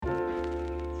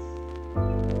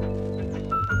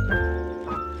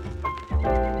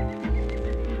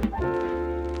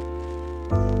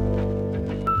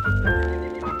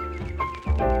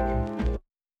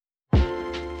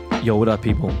Yo, what up,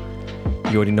 people?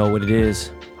 You already know what it is.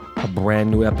 A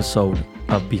brand new episode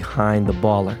of Behind the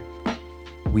Baller.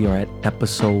 We are at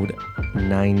episode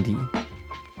 90.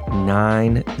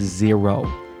 90.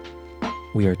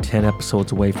 We are 10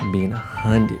 episodes away from being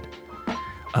 100.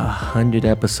 100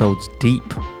 episodes deep.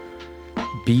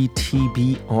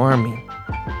 BTB Army.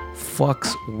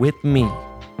 Fucks with me.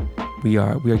 We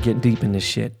are getting deep in this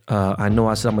shit. I know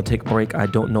I said I'm going to take a break. I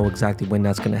don't know exactly when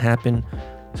that's going to happen.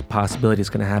 There's a possibility it's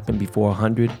going to happen before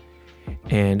 100.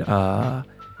 And,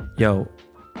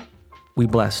 we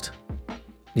blessed.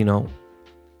 You know,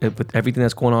 with everything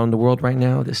that's going on in the world right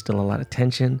now, there's still a lot of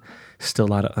tension, still a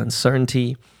lot of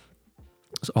uncertainty.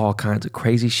 There's all kinds of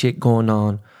crazy shit going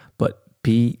on. But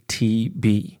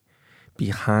BTB,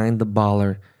 Behind the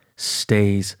Baller,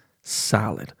 stays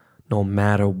solid no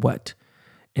matter what.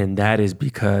 And that is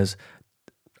because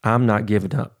I'm not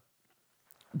giving up.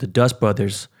 The Dust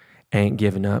Brothers ain't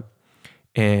giving up.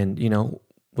 And, you know,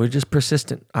 we're just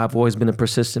persistent. I've always been a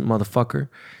persistent motherfucker,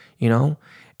 you know?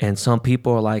 And some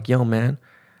people are like, yo, man,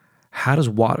 how does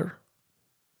water,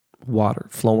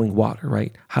 flowing water,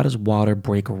 right? How does water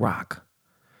break a rock?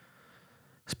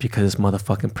 It's because it's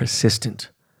motherfucking persistent.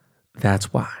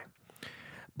 That's why.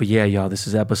 But yeah, y'all, this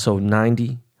is episode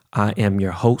 90. I am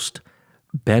your host,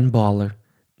 Ben Baller,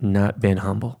 not Ben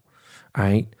Humble. All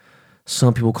right?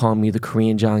 Some people call me the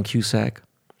Korean John Cusack.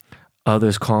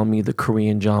 Others call me the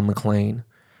Korean John McClane.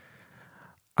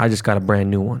 I just got a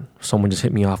brand new one. Someone just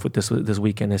hit me off with this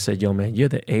weekend. They said, yo, man, you're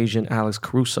the Asian Alex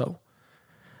Caruso.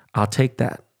 I'll take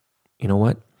that. You know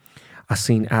what? I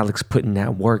seen Alex putting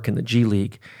that work in the G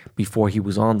League before he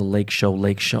was on the Lake Show.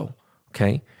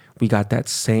 Okay? We got that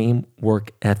same work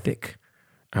ethic.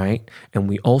 All right? And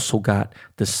we also got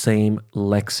the same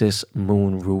Lexus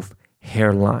moonroof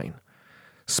hairline.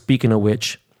 Speaking of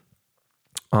which,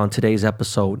 on today's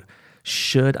episode,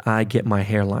 should I get my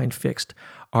hairline fixed?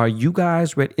 Are you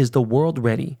guys ready? Is the world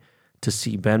ready to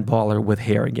see Ben Baller with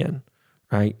hair again?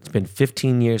 Right? It's been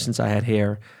 15 years since I had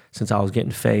hair, since I was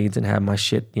getting fades and had my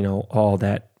shit, you know, all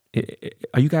that.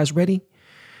 Are you guys ready?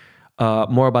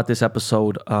 More about this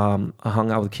episode. I hung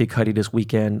out with Kid Cudi this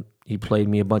weekend. He played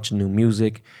me a bunch of new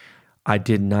music. I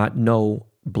did not know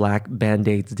black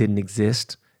Band-Aids didn't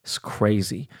exist. It's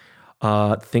crazy.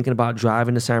 Thinking about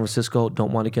driving to San Francisco.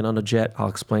 Don't want to get on a jet. I'll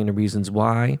explain the reasons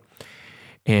why.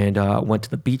 And went to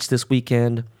the beach this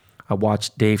weekend. I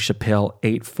watched Dave Chappelle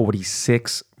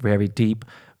 846, very deep.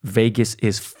 Vegas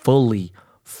is fully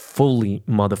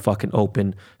motherfucking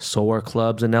open. So are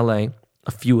clubs in LA.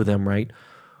 A few of them, right?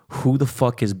 Who the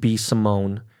fuck is B.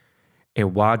 Simone?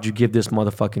 And why'd you give this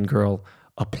motherfucking girl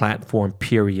a platform,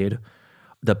 period?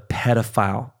 The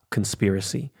pedophile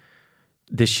conspiracy.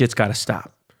 This shit's got to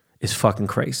stop. It's fucking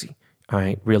crazy. All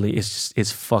right? Really,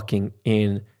 it's fucking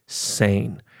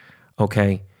insane.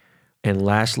 Okay? And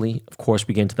lastly, of course,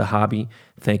 we get into the hobby.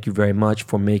 Thank you very much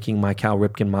for making my Cal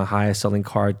Ripken my highest selling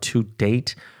card to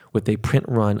date with a print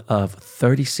run of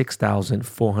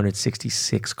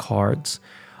 36,466 cards.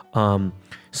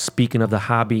 Speaking of the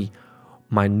hobby,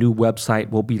 my new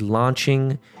website will be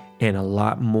launching and a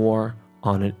lot more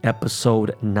on an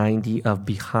episode 90 of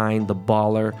Behind the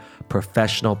Baller,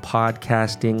 professional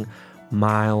podcasting.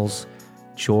 Miles,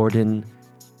 Jordan,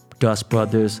 Dust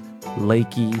Brothers,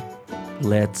 Lakey,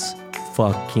 let's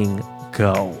fucking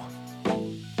go.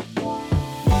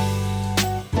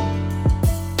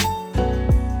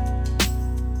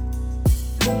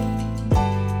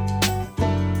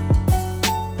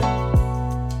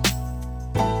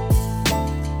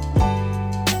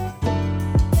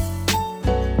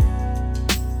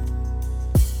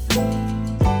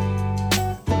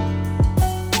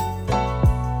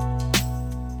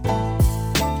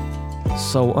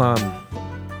 So,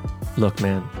 look,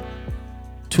 man,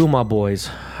 two of my boys,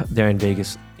 they're in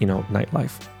Vegas, you know,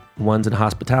 nightlife. One's in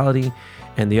hospitality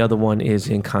and the other one is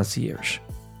in concierge.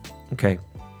 Okay.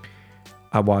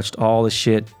 I watched all the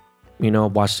shit, you know,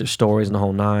 watched their stories and the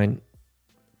whole nine.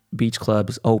 Beach club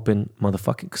is open.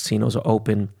 Motherfucking casinos are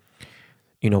open.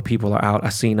 You know, people are out. I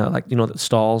seen, the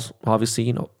stalls, obviously,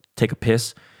 you know, take a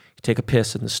piss. You take a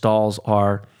piss and the stalls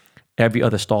are, every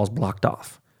other stall is blocked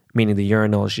off. Meaning the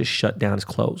urinal is just shut down, it's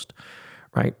closed,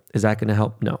 right? Is that going to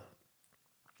help? No.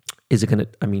 Is it going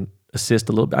to, assist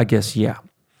a little bit? I guess, yeah.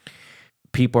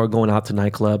 People are going out to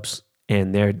nightclubs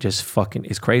and they're just fucking,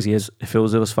 it's crazy as if it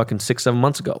was fucking 6-7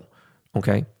 months ago,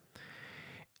 okay?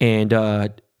 And,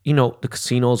 you know, the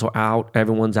casinos are out,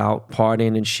 everyone's out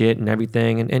partying and shit and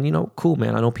everything. And you know, cool,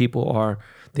 man. I know people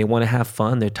they want to have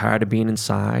fun. They're tired of being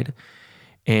inside.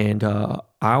 And I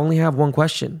only have one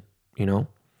question, you know.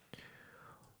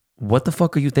 What the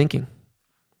fuck are you thinking?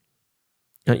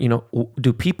 You know,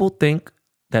 do people think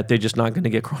that they're just not going to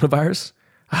get coronavirus?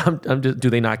 Do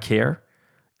they not care?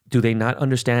 Do they not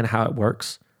understand how it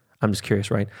works? I'm just curious,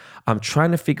 right? I'm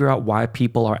trying to figure out why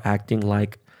people are acting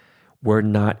like we're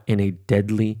not in a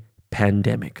deadly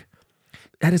pandemic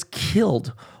that has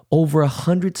killed over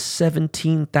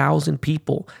 117,000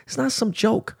 people. It's not some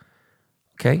joke,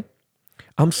 okay?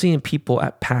 I'm seeing people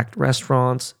at packed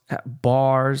restaurants, at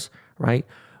bars, right?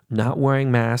 Not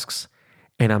wearing masks.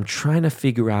 And I'm trying to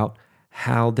figure out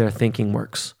how their thinking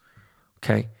works,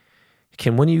 okay?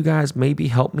 Can one of you guys maybe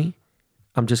help me?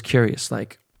 I'm just curious.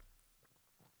 Like,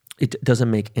 it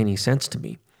doesn't make any sense to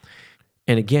me.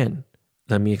 And again,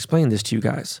 let me explain this to you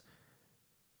guys.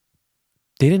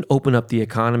 They didn't open up the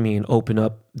economy and open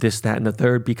up this, that, and the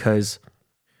third because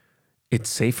it's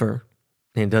safer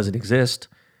and it doesn't exist.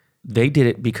 They did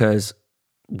it because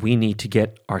we need to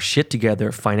get our shit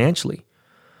together financially.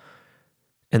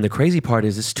 And the crazy part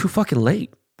is it's too fucking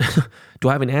late. Do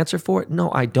I have an answer for it?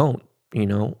 No, I don't. You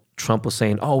know, Trump was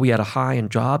saying, oh, we had a high in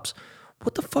jobs.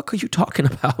 What the fuck are you talking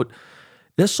about?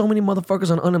 There's so many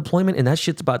motherfuckers on unemployment, and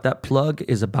that plug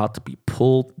is about to be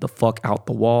pulled the fuck out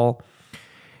the wall.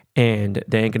 And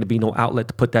there ain't going to be no outlet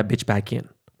to put that bitch back in.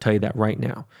 I'll tell you that right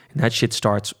now. And that shit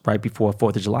starts right before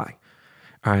 4th of July.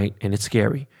 All right. And it's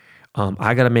scary.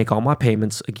 I got to make all my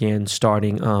payments again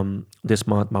starting this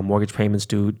month. My mortgage payments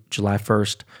due July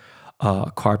 1st.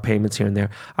 Car payments here and there.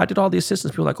 I did all the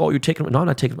assistance. People were like, oh, you're taking... No, I'm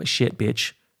not taking my shit,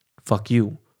 bitch. Fuck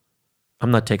you.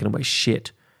 I'm not taking away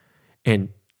shit. And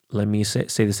let me say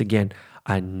this again.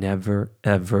 I never,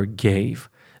 ever gave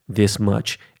this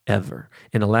much ever.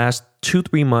 In the last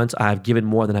 2-3 months, I've given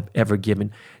more than I've ever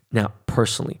given. Now,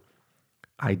 personally,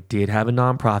 I did have a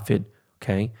nonprofit,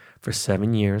 okay, for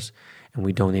 7 years, and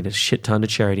we donated a shit ton to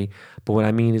charity. But what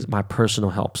I mean is my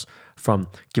personal helps, from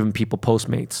giving people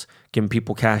Postmates, giving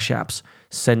people Cash Apps,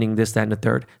 sending this, that, and the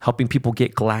third, helping people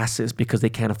get glasses because they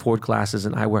can't afford glasses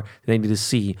and eyewear they need to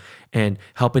see, and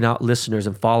helping out listeners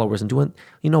and followers and doing,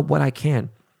 what I can.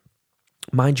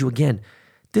 Mind you, again,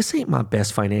 this ain't my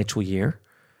best financial year.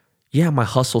 Yeah, my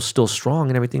hustle's still strong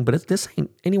and everything, but this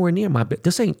ain't anywhere near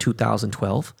this ain't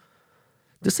 2012.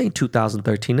 This ain't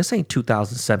 2013. This ain't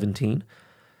 2017.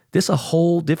 This a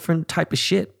whole different type of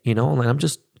shit, Like, I'm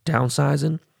just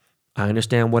downsizing. I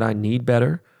understand what I need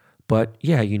better, but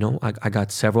yeah, I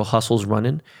got several hustles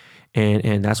running,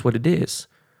 and that's what it is.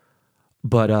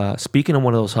 But speaking of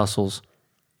one of those hustles,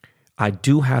 I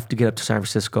do have to get up to San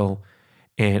Francisco,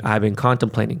 and I've been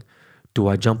contemplating, do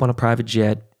I jump on a private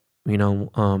jet?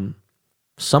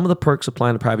 Some of the perks of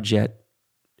flying a private jet,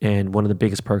 and one of the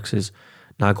biggest perks is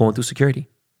not going through security.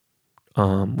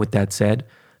 With that said,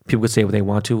 people could say what they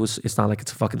want to. It's not like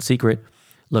it's a fucking secret.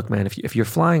 Look, man, if you're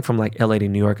flying from like LA to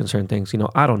New York and certain things,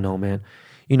 I don't know, man.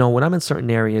 When I'm in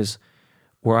certain areas,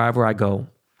 wherever I go,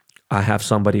 I have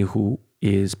somebody who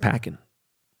is packing,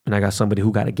 and I got somebody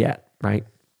who got a gat, right?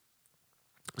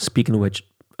 Speaking of which,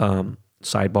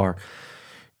 sidebar,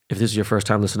 if this is your first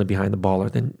time listening to Behind the Baller,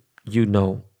 then you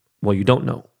don't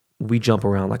know. We jump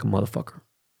around like a motherfucker.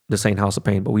 This ain't House of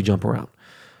Pain, but we jump around.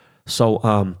 So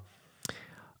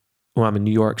when I'm in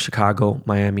New York, Chicago,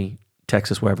 Miami,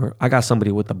 Texas, wherever, I got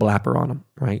somebody with a blapper on them,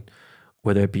 right?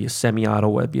 Whether it be a semi-auto,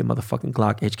 whether it be a motherfucking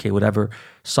Glock, HK, whatever.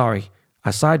 Sorry, I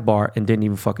sidebar and didn't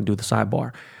even fucking do the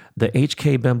sidebar. The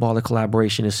HK Ben Baller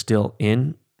collaboration is still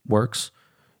in works.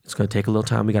 It's going to take a little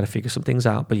time. We got to figure some things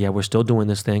out. But yeah, we're still doing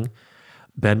this thing.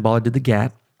 Ben Baller did the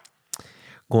GAT.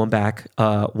 Going back,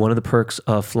 one of the perks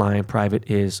of flying private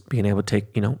is being able to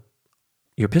take,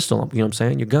 your pistol, you know what I'm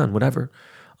saying? Your gun, whatever.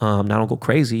 Now don't go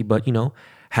crazy, but,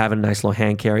 having a nice little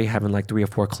hand carry, having like 3 or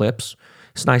 4 clips,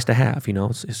 it's nice to have,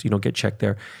 it's, you don't get checked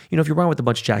there. If you're around with a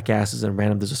bunch of jackasses and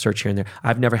random, there's a search here and there.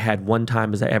 I've never had one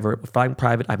time flying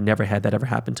private, I've never had that ever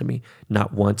happen to me.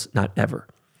 Not once, not ever.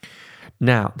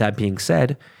 Now, that being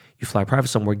said, you fly private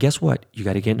somewhere, guess what? You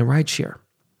got to get in a ride share.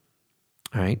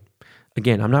 All right.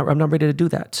 Again, I'm not ready to do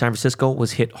that. San Francisco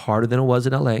was hit harder than it was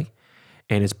in LA,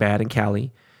 and it's bad in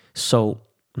Cali. So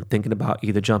I'm thinking about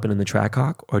either jumping in the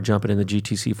Trackhawk or jumping in the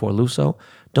GTC 4 Lusso.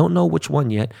 Don't know which one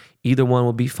yet. Either one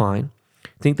will be fine. I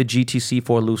think the GTC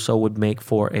 4 Lusso would make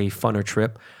for a funner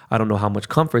trip. I don't know how much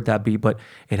comfort that'd be, but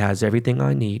it has everything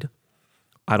I need.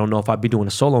 I don't know if I'd be doing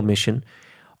a solo mission.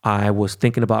 I was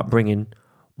thinking about bringing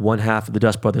one half of the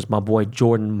Dust Brothers. My boy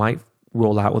Jordan might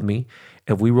roll out with me.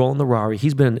 If we roll in the Rari,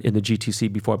 he's been in the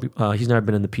GTC before. He's never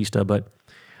been in the Pista, but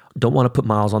don't want to put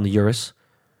miles on the Urus.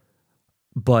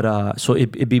 But so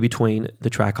it'd be between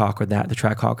the Trackhawk or that. The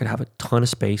Trackhawk could have a ton of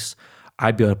space.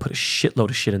 I'd be able to put a shitload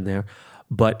of shit in there.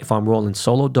 But if I'm rolling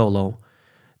solo dolo,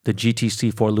 the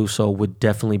GTC 4 Lusso would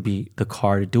definitely be the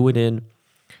car to do it in.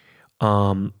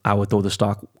 I would throw the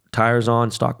stock tires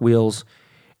on, stock wheels,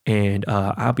 And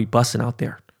I'll be busting out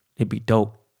there. It'd be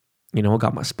dope. You know, I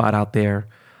got my spot out there.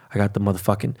 I got the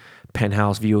motherfucking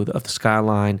penthouse view of the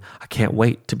skyline. I can't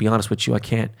wait, to be honest with you. I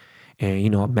can't. And, you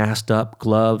know, I'm masked up,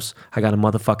 gloves. I got a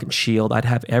motherfucking shield. I'd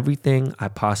have everything I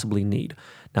possibly need.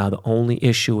 Now, the only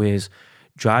issue is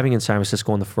driving in San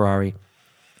Francisco on the Ferrari,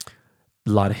 a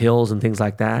lot of hills and things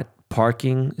like that.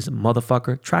 Parking is a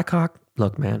motherfucker. Trackhawk,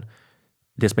 look, man,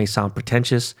 this may sound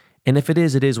pretentious. And if it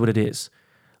is what it is.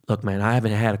 Look, man, I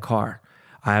haven't had a car.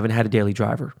 I haven't had a daily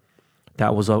driver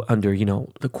that was under, you know,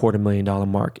 the $250,000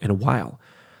 mark in a while.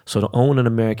 So to own an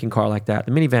American car like that,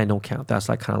 the minivan don't count. That's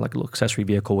like kind of like a little accessory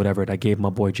vehicle, whatever. That I gave my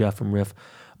boy Jeff from Riff.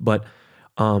 But,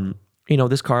 you know,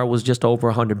 this car was just over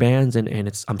 100 bands and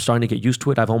I'm starting to get used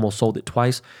to it. I've almost sold it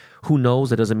twice. Who knows?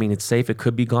 That doesn't mean it's safe. It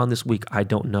could be gone this week. I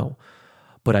don't know.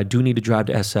 But I do need to drive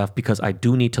to SF because I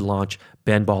do need to launch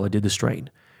Ben Baller Did the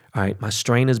Strain. All right, my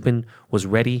strain was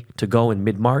ready to go in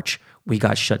mid-March. We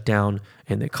got shut down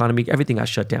and the economy, everything got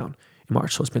shut down in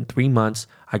March. So it's been 3 months.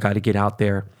 I got to get out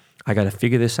there. I got to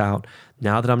figure this out.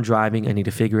 Now that I'm driving, I need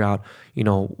to figure out, you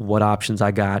know, what options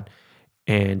I got.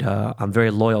 And I'm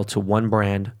very loyal to one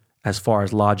brand as far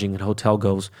as lodging and hotel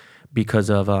goes because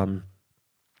of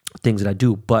things that I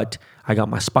do. But I got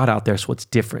my spot out there, so it's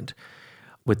different.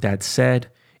 With that said,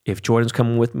 if Jordan's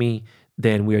coming with me,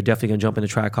 then we are definitely going to jump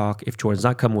into Trackhawk. If Jordan's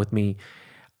not coming with me,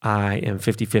 I am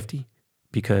 50-50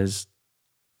 because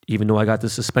even though I got the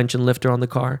suspension lifter on the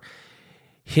car,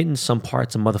 hitting some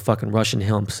parts of motherfucking Russian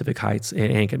Hill and Pacific Heights, it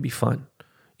ain't going to be fun,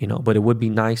 you know, but it would be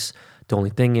nice. The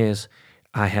only thing is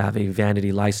I have a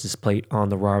vanity license plate on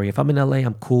the Rari. If I'm in LA,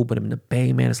 I'm cool, but I'm in the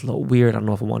Bay, man, it's a little weird. I don't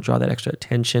know if I want to draw that extra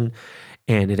attention.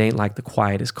 And it ain't like the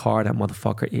quietest car. That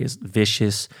motherfucker is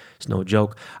vicious. It's no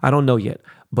joke. I don't know yet.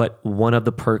 But one of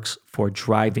the perks for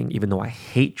driving, even though I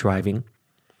hate driving,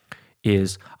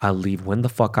 is I leave when the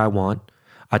fuck I want.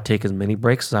 I take as many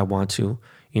breaks as I want to,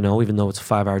 you know, even though it's a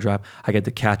 5-hour drive. I get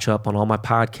to catch up on all my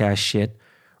podcast shit,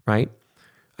 right?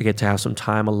 I get to have some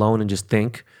time alone and just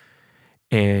think.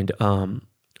 And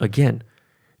again,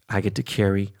 I get to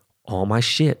carry all my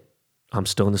shit. I'm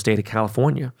still in the state of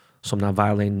California. So I'm not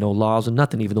violating no laws or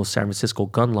nothing, even though San Francisco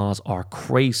gun laws are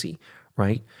crazy,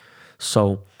 right?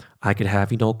 So I could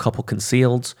have, you know, a couple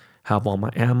concealeds, have all my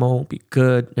ammo, be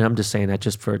good. And I'm just saying that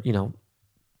just for, you know,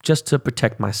 just to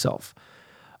protect myself.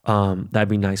 That'd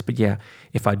be nice. But yeah,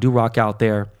 if I do rock out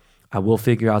there, I will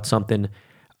figure out something.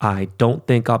 I don't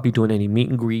think I'll be doing any meet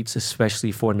and greets,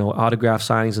 especially for no autograph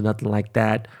signings or nothing like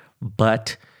that.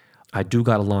 But I do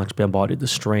got to launch Ben Baller Did the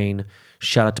Strain.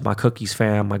 Shout out to my Cookies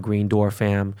fam, my Green Door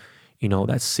fam, you know,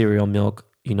 that cereal milk,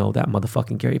 you know, that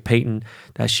motherfucking Gary Payton.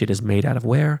 That shit is made out of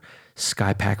where?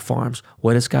 Skypack Farms.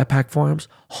 What is Skypack Farms?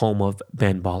 Home of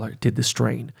Ben Baller Did the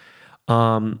Strain.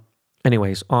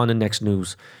 Anyways, on the next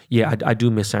news. Yeah, I do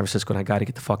miss San Francisco and I got to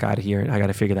get the fuck out of here and I got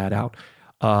to figure that out.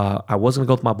 I was going to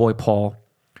go with my boy Paul,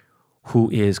 who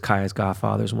is Kaya's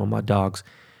godfather, is one of my dogs.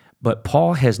 But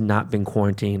Paul has not been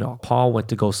quarantined at all. Paul went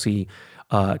to go see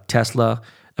Tesla.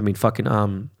 I mean, fucking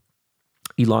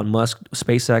Elon Musk,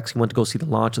 SpaceX. He went to go see the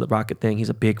launch of the rocket thing. He's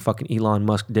a big fucking Elon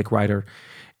Musk dick rider.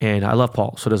 And I love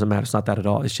Paul, so it doesn't matter. It's not that at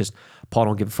all. It's just Paul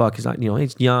don't give a fuck. He's not, you know,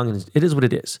 he's young and it is what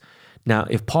it is. Now,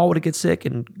 if Paul were to get sick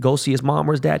and go see his mom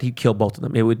or his dad, he'd kill both of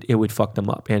them. It would fuck them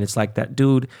up. And it's like that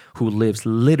dude who lives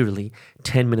literally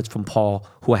 10 minutes from Paul,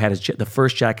 who I had the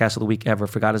first jackass of the week ever,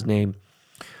 forgot his name,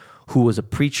 who was a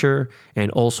preacher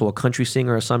and also a country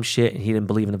singer or some shit, and he didn't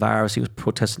believe in the virus. He was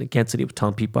protesting against it. He was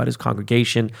telling people at his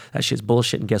congregation that shit's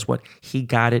bullshit. And guess what? He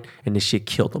got it, and this shit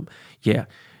killed him. Yeah,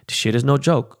 this shit is no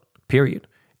joke, period.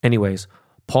 Anyways,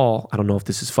 Paul, I don't know if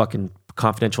this is fucking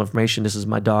confidential information. This is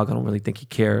my dog. I don't really think he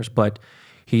cares, but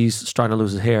he's starting to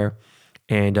lose his hair,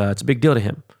 and it's a big deal to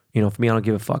him. You know, for me, I don't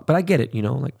give a fuck. But I get it, you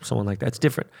know, like someone like that. It's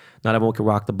different. Not everyone can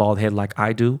rock the bald head like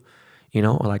I do, you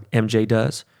know, or like MJ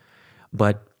does.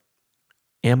 But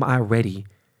am I ready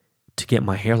to get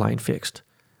my hairline fixed?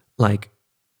 Like,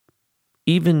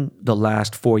 even the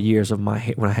last 4 years of my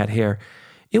hair, when I had hair,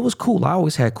 it was cool. I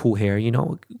always had cool hair, you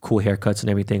know, cool haircuts and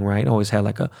everything, right? I always had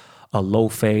like a low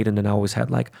fade, and then I always had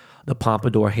like the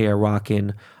pompadour hair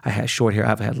rocking. I had short hair.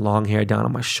 I've had long hair down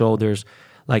on my shoulders.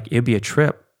 Like, it'd be a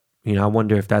trip. You know, I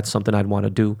wonder if that's something I'd want to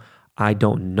do. I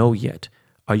don't know yet.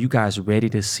 Are you guys ready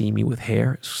to see me with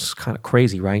hair? It's kind of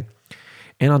crazy, right?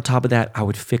 And on top of that, I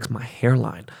would fix my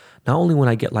hairline. Not only when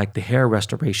I get like the hair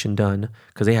restoration done,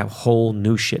 because they have whole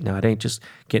new shit now. It ain't just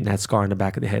getting that scar in the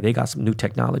back of the head. They got some new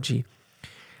technology.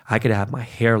 I could have my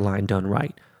hairline done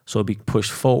right, so it'd be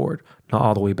pushed forward, not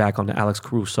all the way back on the Alex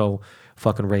Caruso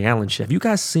fucking Ray Allen shit. Have you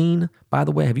guys seen, by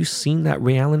the way, have you seen that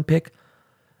Ray Allen pic?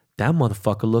 That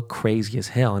motherfucker look crazy as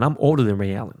hell. And I'm older than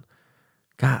Ray Allen.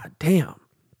 God damn.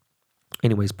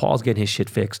 Anyways, Paul's getting his shit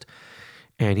fixed.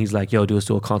 And he's like, yo, let's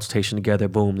do a consultation together.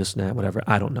 Boom, this and that, whatever.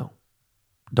 I don't know.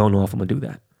 Don't know if I'm going to do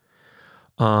that.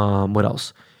 What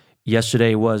else?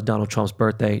 Yesterday was Donald Trump's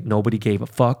birthday. Nobody gave a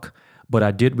fuck. But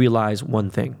I did realize one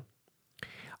thing.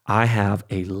 I have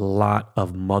a lot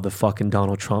of motherfucking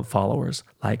Donald Trump followers.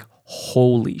 Like,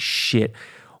 holy shit.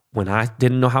 When I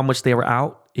didn't know how much they were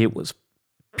out, it was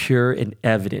pure and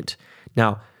evident.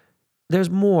 Now, there's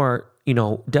more,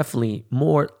 definitely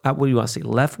more, what do you want to say,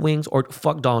 left wings or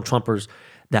fuck Donald Trumpers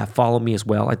that follow me as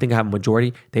well. I think I have a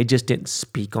majority. They just didn't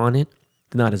speak on it.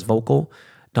 They're not as vocal.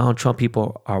 Donald Trump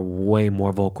people are way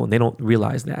more vocal, and they don't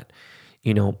realize that,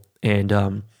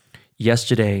 And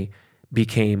yesterday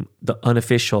became the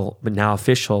unofficial, but now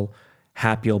official,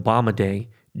 Happy Obama Day,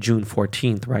 June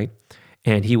 14th, right?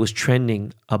 And he was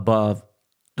trending above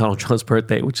Donald Trump's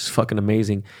birthday, which is fucking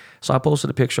amazing. So I posted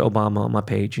a picture of Obama on my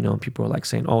page, and people were like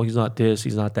saying, oh, he's not this,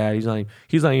 he's not that, he's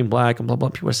not even black, and blah, blah.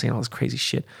 People are saying all this crazy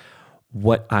shit.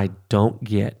 What I don't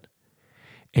get,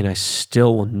 and I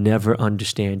still will never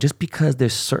understand, just because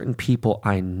there's certain people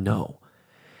I know,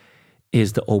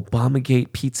 is the Obamagate,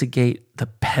 Pizzagate, the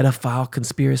pedophile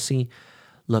conspiracy.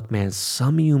 Look, man,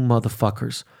 some of you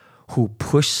motherfuckers who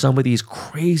push some of these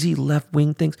crazy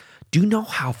left-wing things, do you know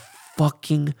how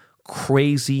fucking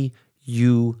crazy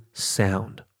you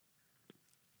sound?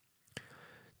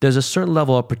 There's a certain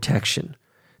level of protection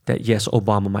that, yes,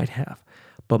 Obama might have,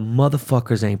 but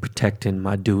motherfuckers ain't protecting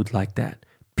my dude like that,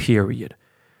 period.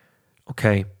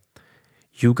 Okay?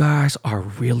 You guys are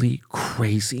really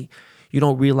crazy. You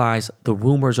don't realize the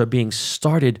rumors are being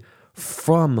started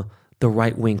from the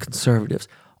right-wing conservatives.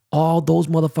 All those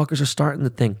motherfuckers are starting the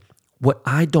thing. What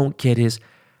I don't get is,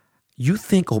 you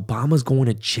think Obama's going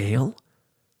to jail?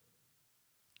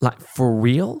 Like, for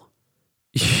real?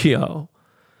 Yo,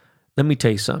 let me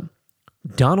tell you something.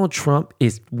 Donald Trump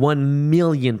is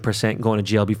 1,000,000% going to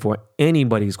jail before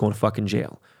anybody's going to fucking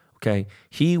jail. Okay?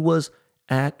 He was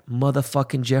at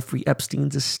motherfucking Jeffrey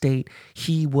Epstein's estate.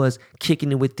 He was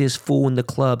kicking it with this fool in the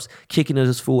clubs, kicking it with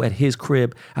this fool at his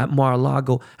crib, at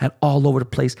Mar-a-Lago, at all over the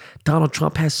place. Donald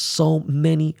Trump has so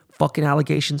many fucking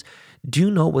allegations. Do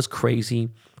you know what's crazy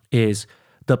is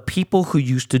the people who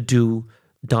used to do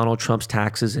Donald Trump's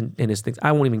taxes and his things,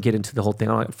 I won't even get into the whole thing.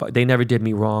 They never did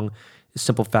me wrong.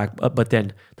 Simple fact. But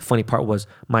then the funny part was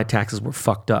my taxes were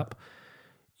fucked up.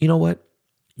 You know what?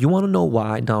 You want to know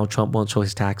why Donald Trump won't show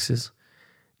his taxes?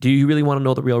 Do you really want to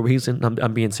know the real reason?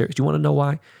 I'm being serious. Do you want to know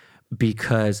why?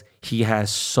 Because he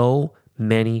has so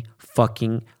many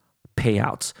fucking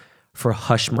payouts for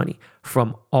hush money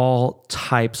from all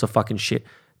types of fucking shit.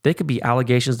 They could be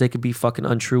allegations. They could be fucking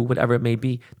untrue, whatever it may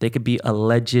be. They could be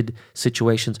alleged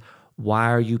situations. Why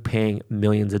are you paying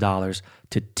millions of dollars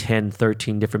to 10,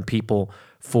 13 different people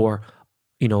for,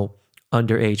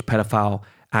 underage pedophile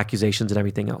accusations and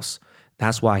everything else?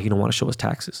 That's why he don't want to show his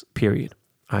taxes, period.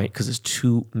 All right, because there's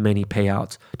too many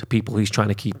payouts to people he's trying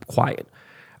to keep quiet.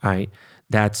 All right,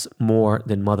 that's more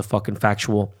than motherfucking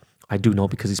factual. I do know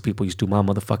because these people used to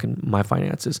do my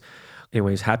finances.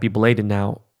 Anyways, happy belated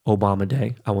now, Obama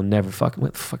Day. I will never fucking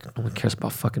no one cares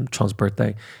about fucking Trump's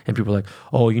birthday. And people are like,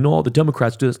 oh, all the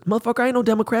Democrats do this. Motherfucker, I ain't no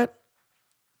Democrat.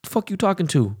 The fuck you talking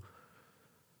to?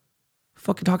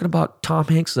 Fucking talking about Tom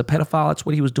Hanks as a pedophile. That's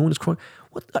what he was doing.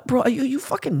 What, bro? Are you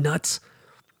fucking nuts?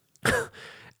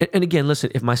 And again,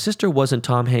 listen, if my sister wasn't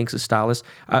Tom Hanks' stylist,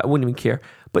 I wouldn't even care.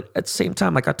 But at the same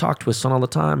time, like, I talk to his son all the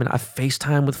time, and I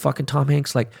FaceTime with fucking Tom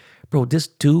Hanks. Like, bro, this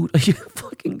dude, you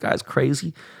fucking guy's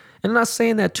crazy. And I'm not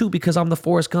saying that too because I'm the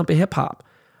Forrest Gump of hip hop.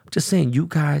 I'm just saying you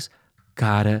guys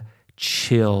gotta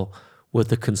chill with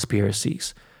the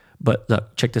conspiracies. But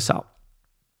look, check this out.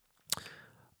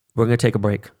 We're gonna take a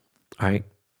break. All right.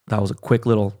 That was a quick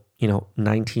little,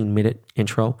 19-minute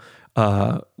intro.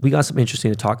 We got some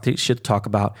interesting shit to talk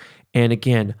about. And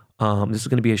again, this is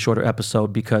going to be a shorter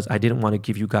episode because I didn't want to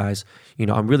give you guys,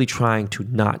 I'm really trying to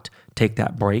not take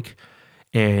that break.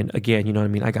 And again, you know what I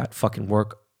mean? I got fucking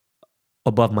work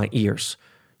above my ears,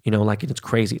 it's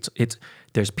crazy.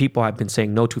 There's people I've been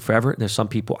saying no to forever. And there's some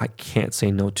people I can't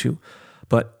say no to.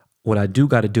 But what I do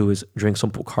got to do is drink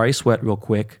some Pocari Sweat real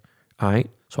quick. All right.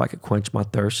 So I can quench my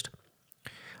thirst. I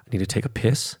need to take a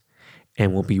piss.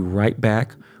 And we'll be right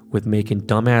back with making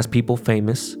dumbass people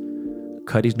famous,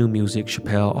 Cuddy's new music,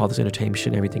 Chappelle, all this entertainment shit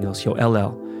and everything else. Yo,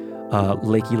 LL,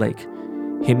 Lakey Lake.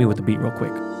 Hit me with the beat real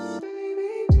quick.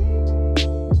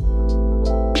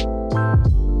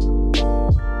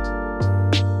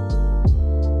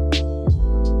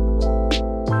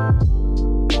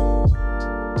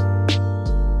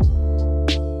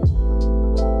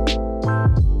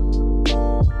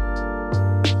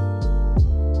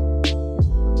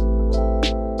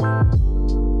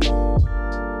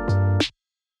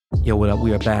 Yo, what up?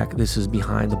 We are back. This is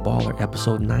Behind the Baller,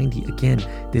 episode 90. Again,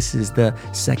 this is the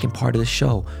second part of the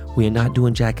show. We are not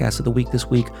doing Jackass of the Week this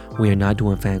week. We are not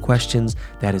doing fan questions.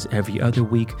 That is every other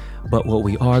week. But what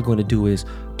we are going to do is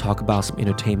talk about some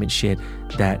entertainment shit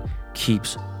that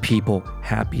keeps people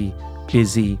happy,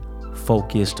 busy,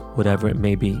 focused, whatever it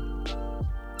may be.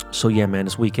 So yeah, man,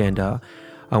 this weekend I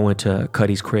went to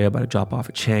Cuddy's crib. I had to drop off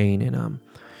a chain, and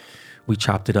we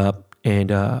chopped it up.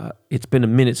 And it's been a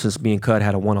minute since me and Cud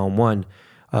had a one-on-one.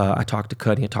 I talked to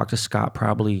Cuddy and talked to Scott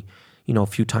probably, a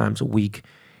few times a week.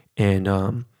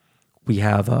 And we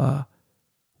have a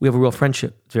real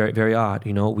friendship. It's very, very odd.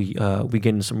 We get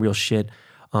into some real shit.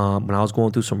 When I was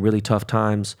going through some really tough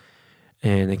times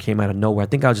and it came out of nowhere, I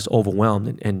think I was just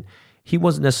overwhelmed. And he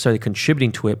wasn't necessarily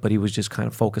contributing to it, but he was just kind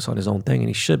of focused on his own thing. And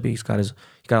he should be. He's got a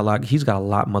lot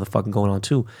motherfucking going on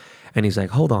too. And he's like,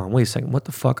 hold on, wait a second. What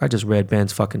the fuck? I just read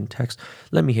Ben's fucking text.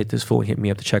 Let me hit this fool and hit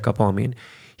me up to check up on me. And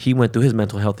he went through his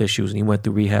mental health issues and he went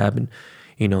through rehab. And,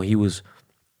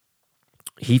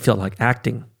 he felt like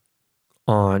acting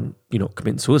on,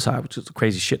 committing suicide, which is the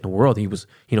craziest shit in the world. He was,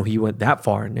 he went that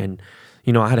far. And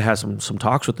I had to have some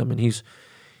talks with him. And he's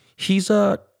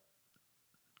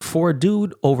for a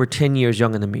dude over 10 years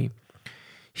younger than me,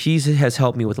 he has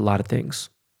helped me with a lot of things,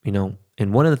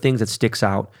 And one of the things that sticks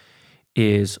out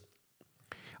is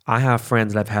I have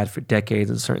friends that I've had for decades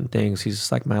and certain things. He's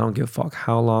just like, man, I don't give a fuck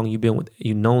how long you've been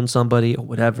known somebody or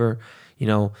whatever.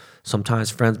 Sometimes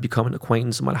friends become an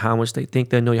acquaintance no matter how much they think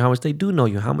they know you, how much they do know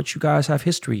you, how much you guys have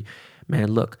history.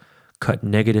 Man, look, cut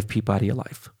negative people out of your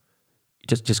life.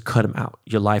 Just cut them out.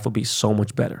 Your life will be so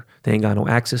much better. They ain't got no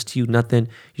access to you, nothing.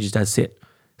 That's it.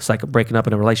 It's like breaking up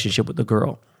in a relationship with a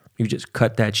girl. You just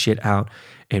cut that shit out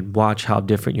and watch how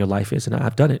different your life is. And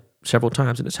I've done it several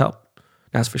times and it's helped.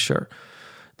 That's for sure.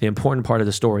 The important part of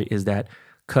the story is that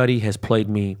Cuddy has played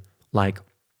me like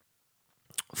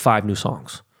 5 new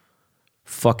songs.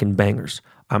 Fucking bangers.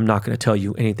 I'm not going to tell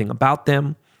you anything about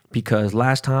them because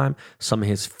last time some of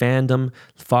his fandom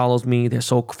follows me. They're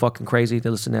so fucking crazy.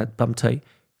 They listen to that. But I'm telling you,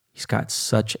 he's got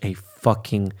such a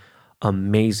fucking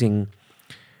amazing...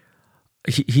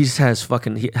 He just has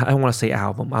fucking... I don't want to say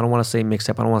album. I don't want to say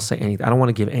mixtape. I don't want to say anything. I don't want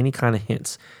to give any kind of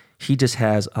hints. He just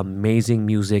has amazing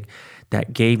music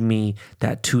that gave me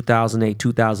that 2008,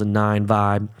 2009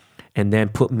 vibe and then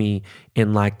put me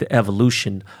in like the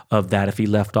evolution of that if he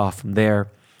left off from there.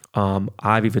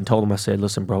 I've even told him, I said,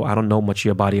 listen, bro, I don't know much of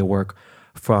your body of work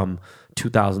from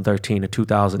 2013 to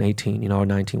 2018, or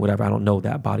 19, whatever. I don't know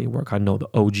that body of work. I know the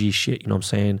OG shit, you know what I'm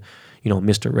saying?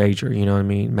 Mr. Rager, you know what I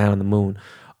mean? Man on the Moon.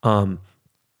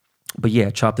 But yeah,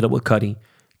 chopped it up with Cuddy,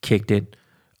 kicked it.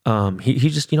 He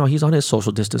just, he's on his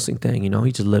social distancing thing,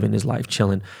 he's just living his life,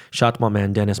 chilling. Shout out to my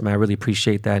man, Dennis, man. I really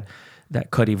appreciate that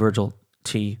Cuddy Virgil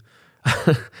tea.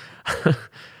 I'm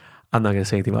not going to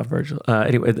say anything about Virgil.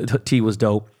 Anyway, the tea was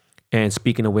dope. And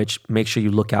speaking of which, make sure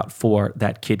you look out for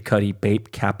that Kid Cudi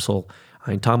Bape capsule.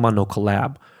 I ain't talking about no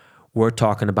collab. We're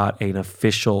talking about an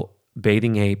official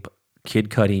Bathing Ape Kid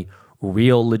Cudi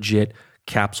real legit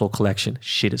capsule collection.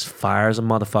 Shit is fire as a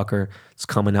motherfucker. It's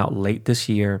coming out late this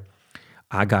year.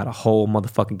 I got a whole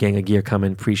motherfucking gang of gear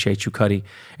coming. Appreciate you, Cuddy.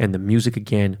 And the music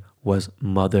again was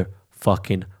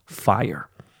motherfucking fire.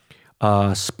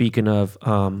 Speaking of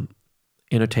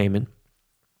entertainment,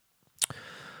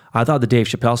 I thought the Dave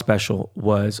Chappelle special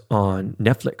was on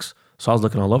Netflix. So I was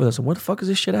looking all over this and where the fuck is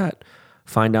this shit at?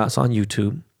 Find out it's on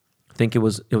YouTube. I think it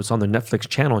was on the Netflix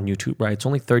channel on YouTube, right? It's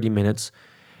only 30 minutes.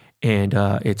 And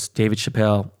it's David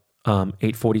Chappelle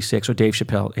 846 or Dave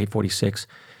Chappelle 846.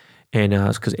 And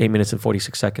it's because 8 minutes and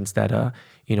 46 seconds that,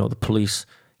 the police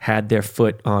had their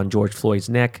foot on George Floyd's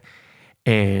neck.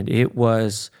 And it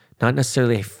was not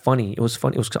necessarily funny. It was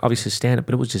funny. It was obviously stand-up,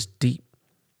 but it was just deep.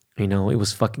 It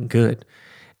was fucking good.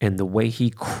 And the way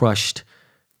he crushed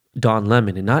Don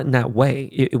Lemon, and not in that way,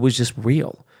 it was just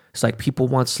real. It's like people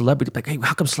want celebrity. Like, hey,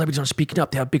 how come celebrities aren't speaking up?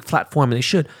 They have a big platform and they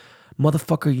should.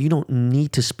 Motherfucker, you don't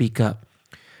need to speak up.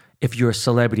 If you're a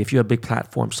celebrity, if you're a big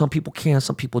platform, some people can,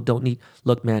 some people don't need.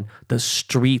 Look, man, the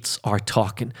streets are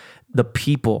talking. The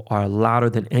people are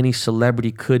louder than any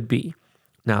celebrity could be.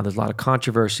 Now, there's a lot of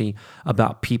controversy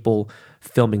about people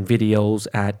filming videos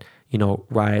at,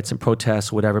 riots and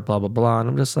protests or whatever, blah, blah, blah. And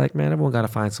I'm just like, man, everyone got to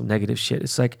find some negative shit.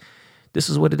 It's like, this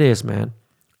is what it is, man.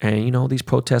 And, these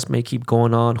protests may keep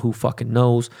going on. Who fucking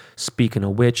knows? Speaking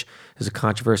of which, there's a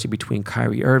controversy between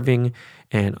Kyrie Irving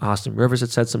and Austin Rivers that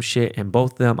said some shit. And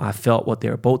both of them, I felt what they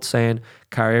were both saying.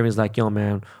 Kyrie Irving's like, yo,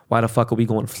 man, why the fuck are we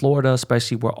going to Florida,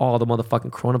 especially where all the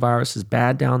motherfucking coronavirus is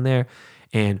bad down there?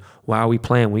 And why are we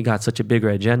playing? We got such a bigger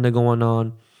agenda going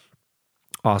on.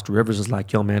 Austin Rivers is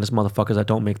like, yo, man, there's motherfuckers that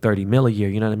don't make 30 mil a year.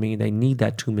 You know what I mean? They need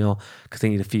that 2 mil because they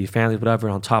need to feed families, whatever.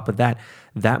 And on top of that,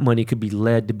 that money could be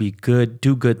led to be good,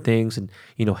 do good things, and,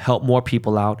 you know, help more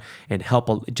people out and help,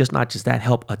 not just that,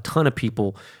 help a ton of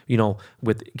people, you know,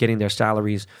 with getting their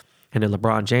salaries. And then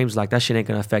LeBron James, like, that shit ain't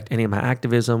going to affect any of my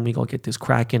activism. We going to get this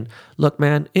cracking. Look,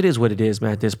 man, it is what it is,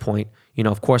 man, at this point. You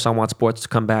know, of course, I want sports to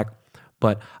come back,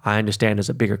 but I understand there's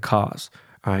a bigger cause,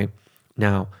 all right?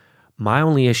 Now, my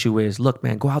only issue is, look,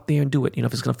 man, go out there and do it. You know,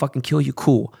 if it's going to fucking kill you,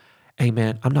 cool. Hey,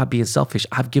 man, I'm not being selfish.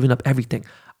 I've given up everything.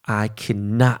 I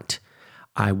cannot.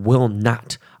 I will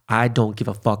not. I don't give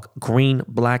a fuck. Green,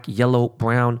 black, yellow,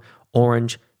 brown,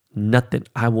 orange, nothing.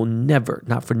 I will never,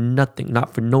 not for nothing,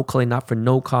 not for no color, not for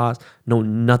no cause, no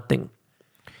nothing.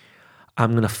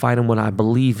 I'm going to fight on what I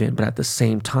believe in. But at the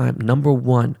same time, number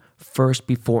one, first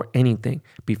before anything,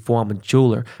 before I'm a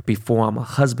jeweler, before I'm a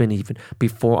husband even,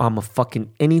 before I'm a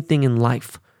fucking anything in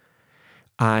life,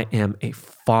 I am a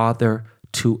father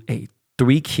to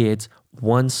 3 kids,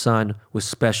 1 son with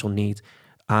special needs.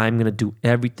 I'm going to do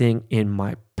everything in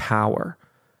my power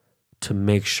to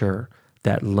make sure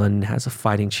that London has a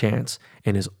fighting chance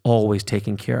and is always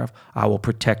taken care of. I will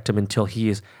protect him until he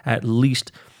is at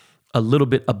least a little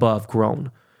bit above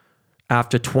grown.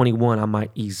 After 21, I might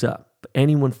ease up. But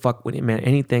anyone fuck with it, man.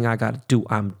 Anything I got to do,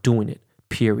 I'm doing it,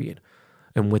 period.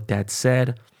 And with that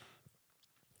said,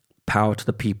 power to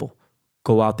the people.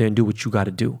 Go out there and do what you got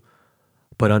to do.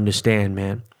 But understand,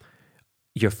 man,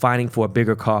 you're fighting for a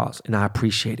bigger cause, and I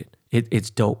appreciate it. It's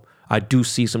dope. I do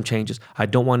see some changes. I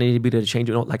don't want anybody to change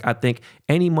it. Like, I think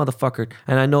any motherfucker,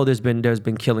 and I know there's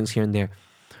been killings here and there,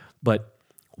 but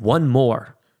one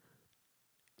more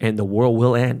and the world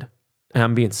will end. And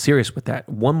I'm being serious with that.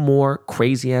 One more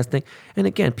crazy ass thing. And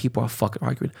again, people are fucking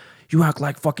arguing. You act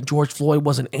like fucking George Floyd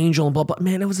was an angel and blah, blah.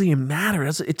 Man, it doesn't even matter.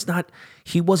 It's not,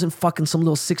 he wasn't fucking some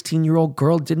little 16-year-old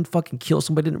girl, didn't fucking kill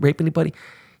somebody, didn't rape anybody.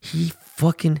 He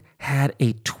fucking had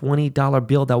a $20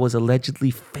 bill that was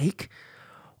allegedly fake.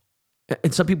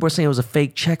 And some people are saying it was a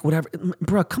fake check, whatever.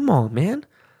 Bruh, come on, man.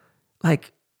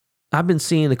 Like, I've been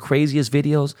seeing the craziest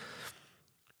videos.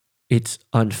 It's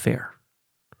unfair.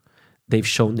 They've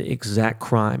shown the exact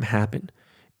crime happened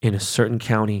in a certain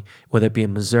county, whether it be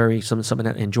in Missouri, something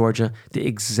in Georgia, the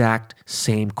exact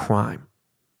same crime,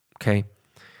 okay?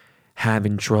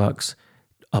 Having drugs,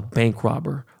 a bank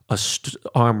robber,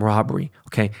 armed robbery,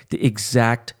 okay? The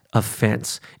exact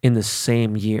offense in the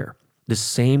same year, the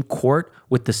same court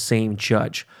with the same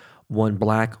judge, one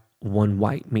black, one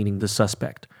white, meaning the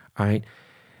suspect, all right?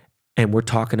 And we're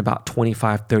talking about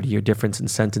 25, 30-year difference in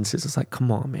sentences. It's like, come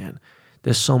on, man.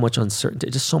 There's so much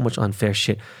uncertainty, just so much unfair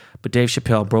shit. But Dave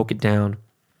Chappelle broke it down.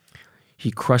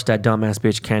 He crushed that dumbass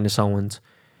bitch, Candace Owens.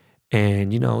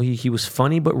 And, you know, he was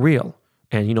funny but real.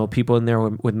 And, you know, people in there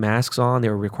with masks on, they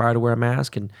were required to wear a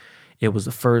mask. And it was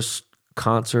the first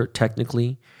concert,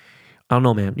 technically. I don't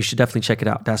know, man. You should definitely check it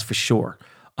out. That's for sure.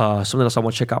 Something else I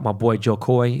want to check out, my boy Joe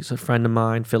Coy. He's a friend of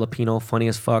mine, Filipino, funny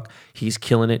as fuck. He's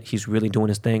killing it. He's really doing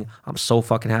his thing. I'm so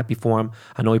fucking happy for him.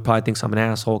 I know he probably thinks I'm an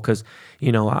asshole because,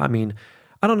 you know, I mean,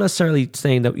 I don't necessarily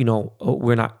saying that, you know,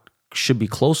 we're not, should be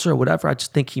closer or whatever. I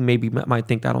just think he might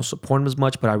think that I don't support him as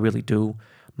much, but I really do.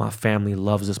 My family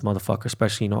loves this motherfucker,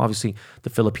 especially, you know, obviously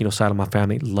the Filipino side of my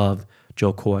family love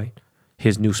Joe Coy.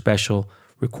 His new special,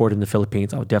 recorded in the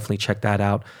Philippines. I'll definitely check that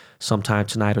out sometime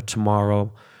tonight or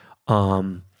tomorrow.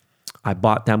 I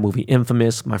bought that movie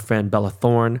Infamous, my friend Bella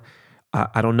Thorne.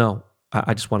 I don't know.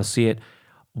 I just want to see it.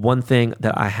 One thing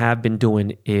that I have been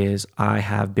doing is I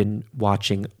have been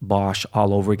watching Bosch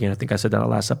all over again. I think I said that in the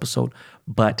last episode,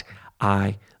 but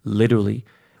I literally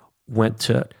went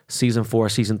to season 4,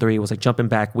 season 3. It was like jumping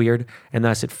back weird. And then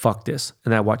I said, fuck this.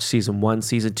 And I watched season 1,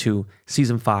 season 2,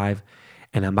 season 5,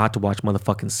 and I'm about to watch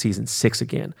motherfucking season 6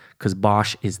 again because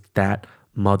Bosch is that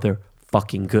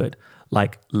motherfucking good.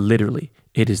 Like, literally,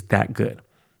 it is that good.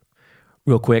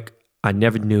 Real quick, I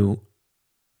never knew,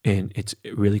 and it's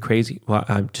really crazy. Well,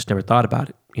 I just never thought about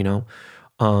it, you know?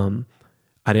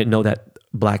 I didn't know that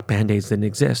black Band-Aids didn't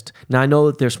exist. Now, I know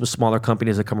that there's some smaller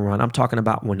companies that come around. I'm talking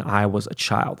about when I was a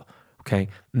child, okay?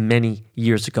 Many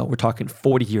years ago. We're talking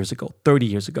 40 years ago, 30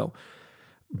 years ago.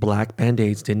 Black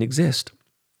Band-Aids didn't exist.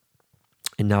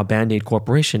 And now Band-Aid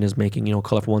Corporation is making, you know,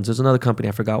 colorful ones. There's another company,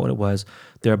 I forgot what it was.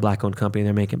 They're a black-owned company.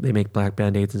 They make black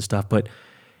Band-Aids and stuff. But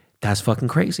that's fucking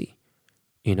crazy,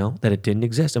 you know, that it didn't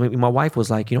exist. I mean, my wife was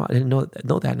like, you know, I didn't know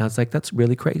that. And I was like, that's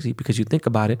really crazy because you think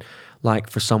about it, like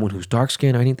for someone who's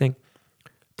dark-skinned or anything,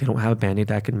 they don't have a Band-Aid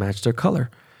that can match their color.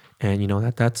 And, you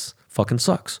know, that's fucking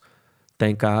sucks.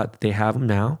 Thank God they have them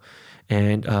now.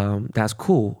 And that's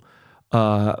cool.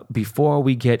 Before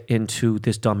we get into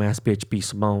this dumbass bitch, B.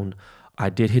 Simone, I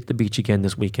did hit the beach again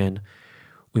this weekend.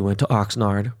 We went to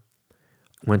Oxnard,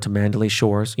 went to Mandalay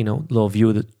Shores, little view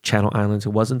of the Channel Islands. It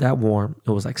wasn't that warm.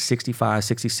 It was like 65,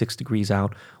 66 degrees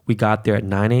out. We got there at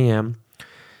 9 a.m.,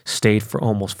 stayed for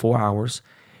almost 4 hours,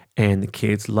 and the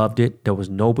kids loved it. There was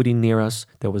nobody near us.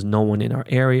 There was no one in our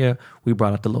area. We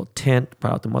brought out the little tent,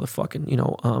 brought out the motherfucking,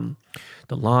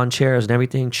 the lawn chairs and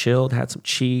everything, chilled, had some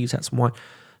cheese, had some wine.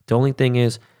 The only thing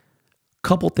is,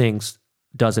 couple things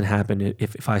doesn't happen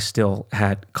if I still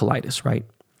had colitis, right?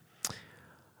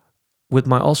 With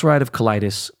my ulcerative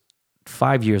colitis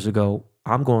 5 years ago,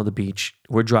 I'm going to the beach.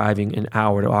 We're driving an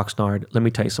hour to Oxnard. Let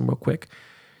me tell you something real quick.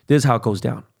 This is how it goes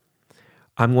down.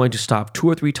 I'm going to stop 2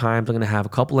 or 3 times. I'm going to have a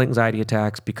couple anxiety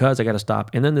attacks because I got to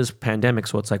stop. And then there's pandemic,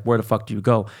 so it's like, where the fuck do you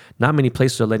go? Not many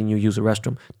places are letting you use a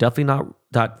restroom. Definitely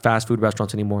not fast food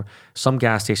restaurants anymore. Some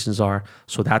gas stations are,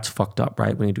 so that's fucked up,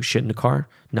 right? When you do shit in the car,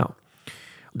 no.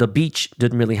 The beach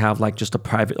didn't really have like just a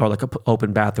private or like a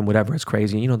open bathroom, whatever. It's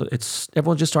crazy. It's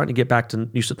everyone's just starting to get back to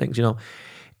used to things,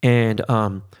 And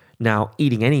now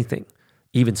eating anything,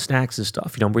 even snacks and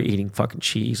stuff, we're eating fucking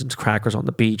cheese and crackers on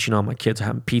the beach. My kids are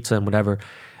having pizza and whatever.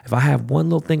 If I have one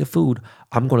little thing of food,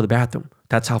 I'm going to the bathroom.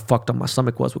 That's how fucked up my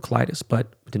stomach was with colitis.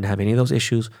 But didn't have any of those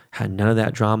issues, had none of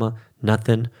that drama,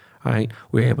 nothing. All right,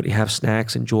 we were able to have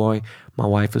snacks, enjoy. My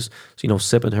wife is,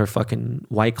 sipping her fucking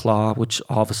White Claw, which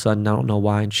all of a sudden, I don't know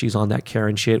why, and she's on that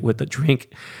Karen shit with the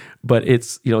drink. But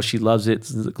it's, she loves it.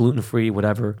 It's gluten-free,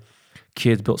 whatever.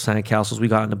 Kids built sandcastles. We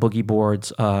got on the boogie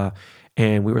boards,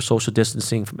 and we were social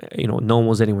distancing from, no one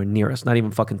was anywhere near us, not even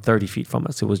fucking 30 feet from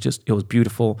us. It was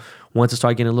beautiful. Once it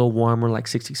started getting a little warmer, like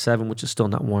 67, which is still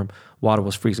not warm, water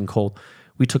was freezing cold.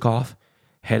 We took off,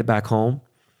 headed back home,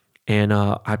 and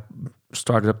I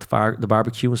started up the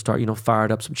barbecue and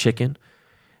fired up some chicken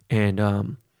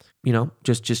and,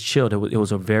 just chilled. It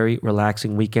was a very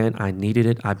relaxing weekend. I needed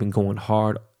it. I've been going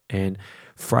hard. And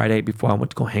Friday, before I went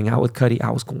to go hang out with Cuddy,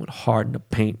 I was going hard in the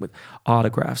paint with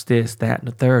autographs, this, that, and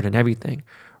the third and everything,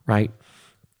 right?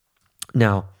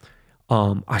 Now,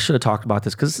 I should have talked about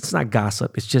this because it's not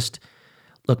gossip. It's just,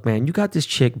 look, man, you got this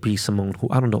chick, B. Simone, who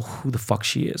I don't know who the fuck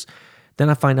she is. Then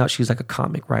I find out she's like a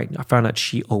comic, right? I found out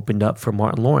she opened up for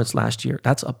Martin Lawrence last year.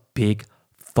 That's a big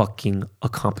fucking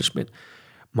accomplishment.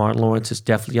 Martin Lawrence is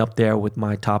definitely up there with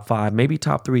my top 5, maybe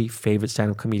top 3 favorite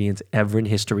stand-up comedians ever in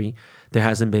history. There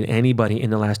hasn't been anybody in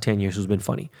the last 10 years who's been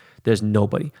funny. There's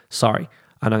nobody. Sorry.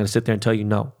 I'm not going to sit there and tell you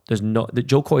no.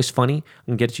 Joe Coy's funny. I'm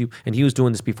going to get you. And he was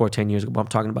doing this before 10 years ago. But I'm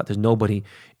talking about there's nobody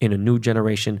in a new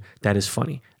generation that is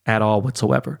funny at all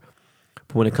whatsoever.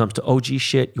 But when it comes to OG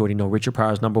shit, you already know Richard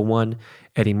Pryor is number 1.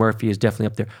 Eddie Murphy is definitely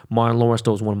up there. Martin Lawrence,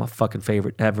 though, is one of my fucking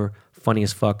favorite ever. Funny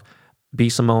as fuck. B.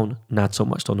 Simone, not so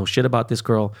much. Don't know shit about this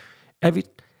girl. Every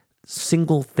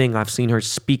single thing I've seen her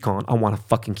speak on, I want to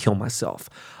fucking kill myself.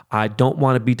 I don't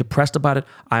want to be depressed about it.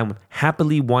 I'm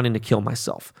happily wanting to kill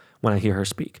myself when I hear her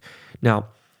speak. Now,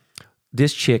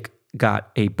 this chick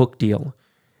got a book deal,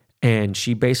 and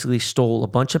she basically stole a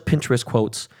bunch of Pinterest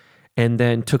quotes and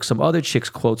then took some other chick's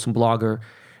quotes, some blogger,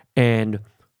 and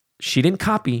she didn't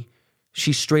copy.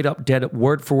 She straight up dead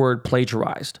word for word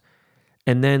plagiarized.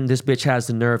 And then this bitch has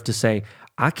the nerve to say,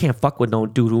 I can't fuck with no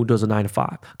dude who does a 9 to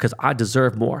 5 because I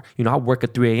deserve more. I work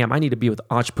at 3 a.m. I need to be with an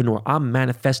entrepreneur. I'm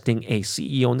manifesting a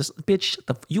CEO. And this bitch,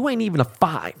 you ain't even a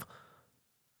 5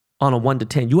 on a 1 to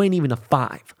 10. You ain't even a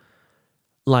 5.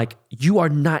 Like, you are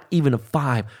not even a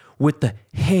 5 with the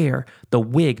hair, the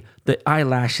wig, the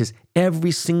eyelashes,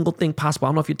 every single thing possible. I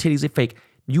don't know if your titties are fake.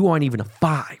 You aren't even a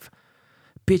 5.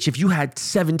 Bitch, if you had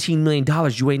 $17 million,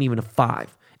 you ain't even a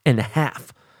 5.5.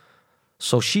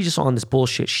 So she just on this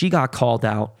bullshit. She got called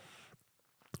out,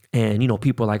 and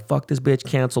people are like, fuck this bitch,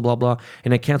 cancel, blah, blah.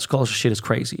 And that cancel culture shit is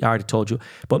crazy. I already told you.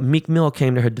 But Meek Mill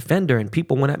came to her defender, and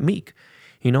people went at Meek.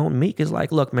 Meek is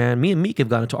like, look, man, me and Meek have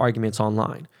got into arguments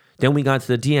online. Then we got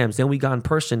into the DMs. Then we got in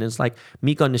person. It's like,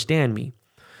 Meek understand me.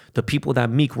 The people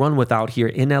that Meek run with out here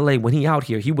in LA, when he out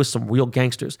here, he was some real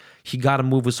gangsters. He got to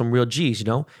move with some real G's,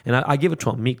 And I give it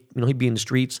to him. Meek, he'd be in the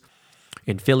streets.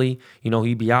 In Philly,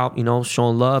 he'd be out,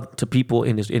 showing love to people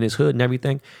in his hood and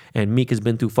everything. And Meek has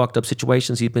been through fucked up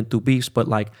situations. He's been through beefs, but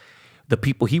like the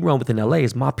people he run with in LA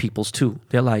is my peoples too.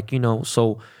 They're like,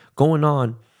 so going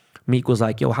on, Meek was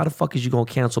like, yo, how the fuck is you gonna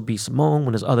cancel B. Simone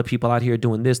when there's other people out here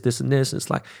doing this, this, and this? And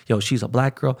it's like, yo, she's a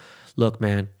black girl. Look,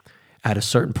 man, at a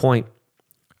certain point,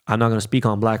 I'm not gonna speak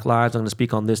on Black Lives. I'm gonna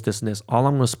speak on this, this, and this. All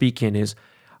I'm gonna speak in is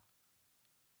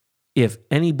if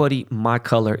anybody my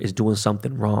color is doing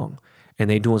something wrong, and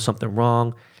they doing something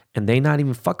wrong, and they not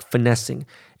even finessing,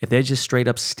 if they're just straight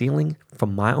up stealing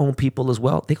from my own people as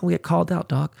well, they gonna get called out,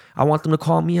 dog. I want them to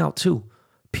call me out too,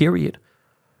 period.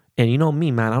 And you know me,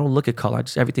 man, I don't look at color.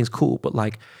 Everything's cool. But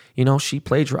like, she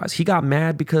plagiarized. He got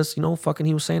mad because, fucking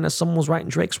he was saying that someone was writing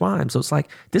Drake's rhymes. So it's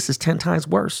like, this is 10 times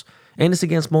worse. And it's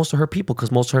against most of her people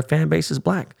because most of her fan base is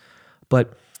black.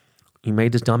 But you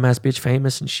made this dumbass bitch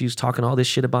famous and she's talking all this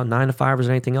shit about 9-to-5ers and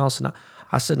anything else. And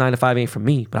I said 9-to-5 ain't for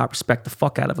me, but I respect the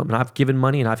fuck out of them. And I've given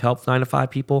money and I've helped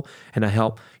 9-to-5 people and I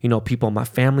help, people in my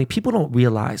family. People don't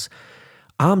realize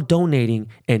I'm donating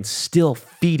and still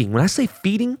feeding. When I say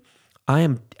feeding, I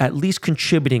am at least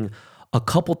contributing a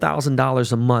couple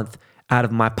 $1,000s a month out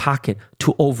of my pocket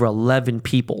to over 11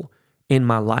 people in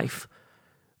my life.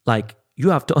 Like, you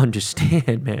have to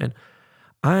understand, man,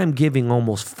 I am giving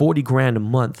almost 40 grand a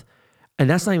month. And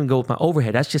that's not even go with my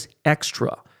overhead. That's just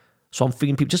extra. So I'm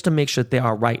feeding people just to make sure that they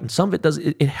are right. And some of it does,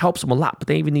 it helps them a lot, but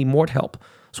they even need more help.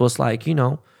 So it's like,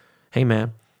 hey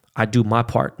man, I do my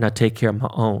part and I take care of my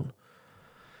own.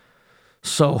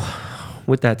 So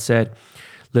with that said,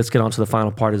 let's get on to the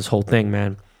final part of this whole thing,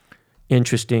 man.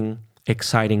 Interesting,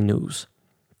 exciting news.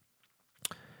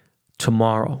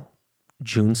 Tomorrow,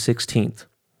 June 16th,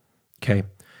 okay,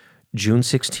 June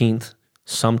 16th,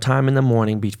 sometime in the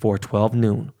morning before 12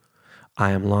 noon,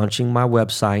 I am launching my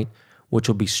website, which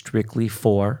will be strictly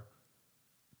for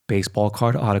baseball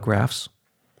card autographs,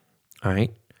 all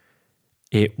right?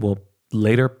 It will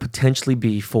later potentially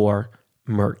be for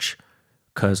merch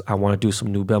because I want to do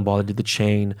some new Ben Baller did the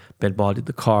chain, Ben Baller did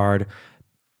the card,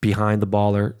 Behind the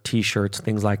Baller t-shirts,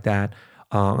 things like that.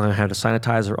 I'm going to have the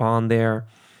sanitizer on there.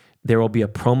 There will be a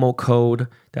promo code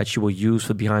that you will use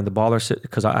for Behind the Baller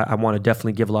because I want to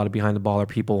definitely give a lot of Behind the Baller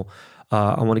people.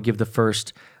 I want to give the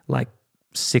first like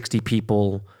 60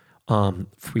 people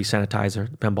free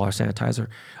sanitizer, Ben Baller sanitizer.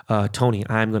 Tony,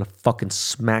 I'm going to fucking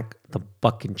smack the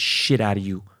fucking shit out of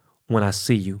you when I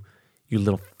see you, you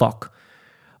little fuck.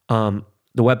 The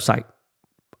website,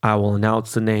 I will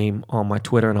announce the name on my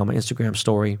Twitter and on my Instagram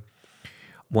story.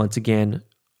 Once again,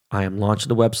 I am launching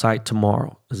the website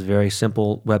tomorrow. It's a very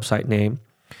simple website name.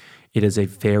 It is a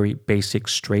very basic,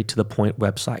 straight to the point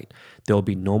website. There will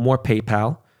be no more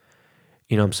PayPal.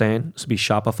 You know what I'm saying? This will be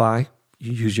Shopify.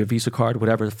 You use your Visa card,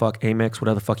 whatever the fuck, Amex,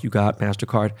 whatever the fuck you got,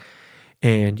 MasterCard,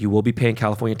 and you will be paying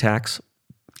California tax.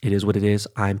 It is what it is.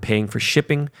 I'm paying for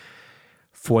shipping.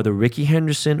 For the Rickey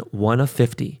Henderson 1 of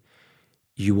 50,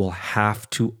 you will have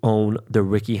to own the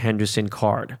Rickey Henderson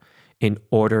card in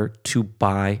order to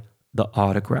buy the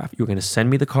autograph. You're going to send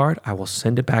me the card. I will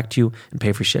send it back to you and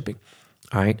pay for shipping.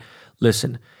 All right.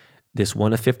 Listen, this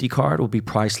 1 of 50 card will be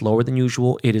priced lower than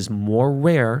usual. It is more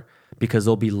rare because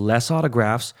there'll be less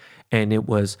autographs, and it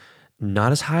was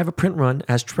not as high of a print run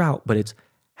as Trout, but it's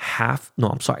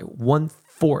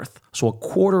 1/4, so a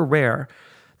quarter rare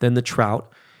than the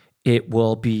Trout. It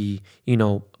will be,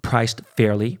 priced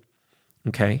fairly,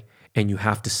 okay? And you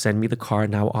have to send me the card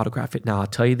and I will autograph it. Now, I'll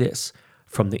tell you this,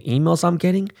 from the emails I'm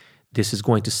getting, this is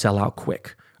going to sell out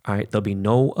quick, all right? There'll be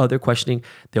no other questioning.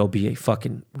 There'll be a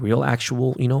fucking real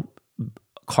actual,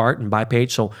 cart and buy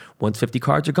page. So once 50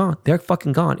 cards are gone, they're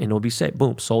fucking gone and it'll be said,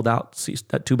 boom, sold out. See,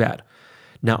 that too bad.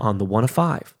 Now on the 1 of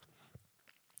 5,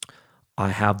 I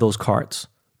have those cards.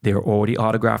 They're already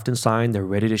autographed and signed. They're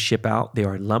ready to ship out. They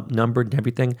are numbered and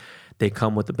everything. They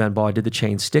come with the Ben Baller Did the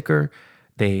Chain sticker.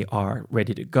 They are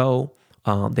ready to go.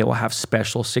 They will have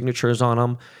special signatures on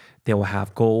them. They will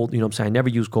have gold. You know what I'm saying? I never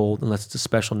use gold unless it's a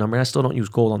special number. And I still don't use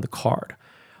gold on the card.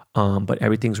 But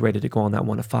everything's ready to go on that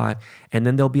 1 of 5. And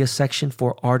then there'll be a section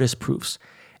for artist proofs.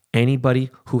 Anybody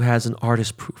who has an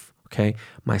artist proof, okay?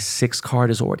 My 6th card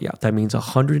is already out. That means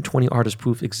 120 artist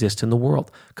proofs exist in the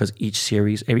world because each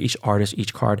series, each artist,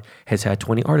 each card has had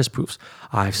 20 artist proofs.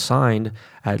 I've signed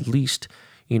at least,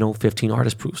 15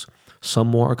 artist proofs. Some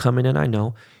more are coming in, I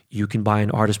know. You can buy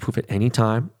an artist proof at any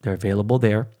time. They're available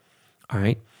there, all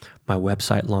right? My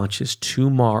website launches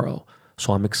tomorrow,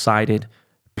 so I'm excited.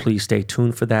 Please stay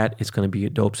tuned for that. It's going to be a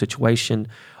dope situation.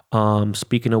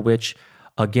 Speaking of which,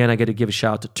 again, I got to give a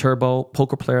shout out to Turbo,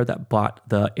 poker player that bought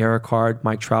the Era card,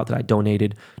 Mike Trout, that I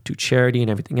donated to charity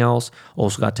and everything else.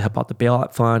 Also got to help out the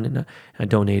bailout fund, and I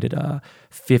donated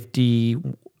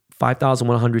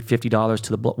 $5,150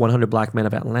 to the 100 Black Men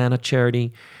of Atlanta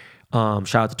charity.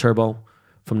 Shout out to Turbo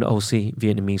from the OC,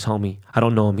 Vietnamese homie. I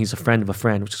don't know him. He's a friend of a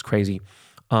friend, which is crazy.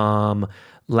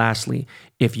 Lastly,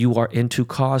 if you are into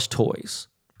Cause toys,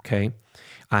 okay,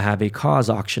 I have a Cause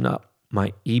auction up.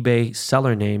 My eBay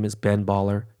seller name is Ben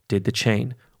Baller Did the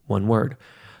Chain, one word.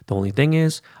 The only thing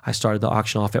is, I started the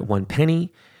auction off at 1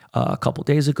 penny a couple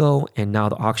days ago, and now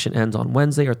the auction ends on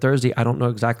Wednesday or Thursday. I don't know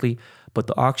exactly, but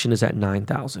the auction is at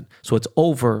 $9,000. So it's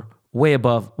over, way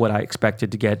above what I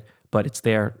expected to get but it's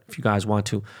there if you guys want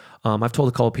to. I've told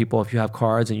a couple people, if you have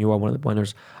cards and you are one of the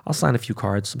winners, I'll sign a few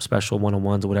cards, some special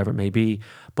one-on-ones or whatever it may be.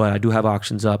 But I do have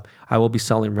auctions up. I will be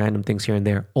selling random things here and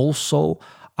there. Also,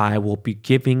 I will be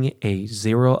giving a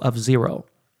 0 of 0,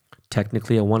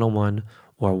 technically a 1-on-1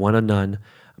 or a 1 of none.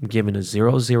 I'm giving a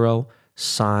 0-0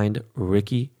 signed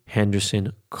Rickey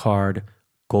Henderson card,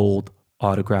 gold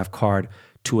autograph card,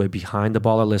 to a Behind the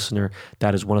Baller listener.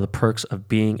 That is one of the perks of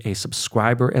being a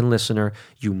subscriber and listener.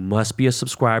 You must be a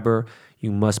subscriber.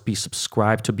 You must be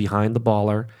subscribed to Behind the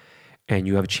Baller, and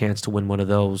you have a chance to win one of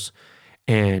those.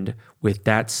 And with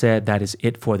that said, that is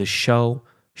it for the show.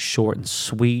 Short and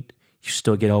sweet. You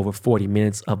still get over 40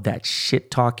 minutes of that shit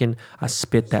talking. I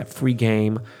spit that free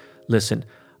game. Listen,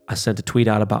 I sent a tweet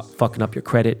out about fucking up your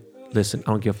credit. Listen,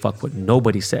 I don't give a fuck what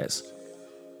nobody says.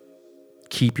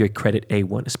 Keep your credit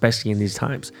A1, especially in these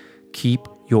times. Keep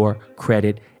your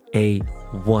credit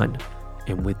A1.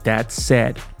 And with that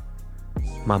said,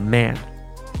 my man,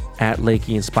 at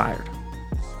Lakey Inspired,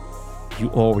 you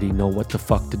already know what the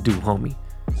fuck to do, homie.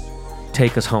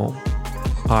 Take us home.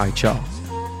 All right, y'all.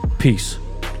 Peace.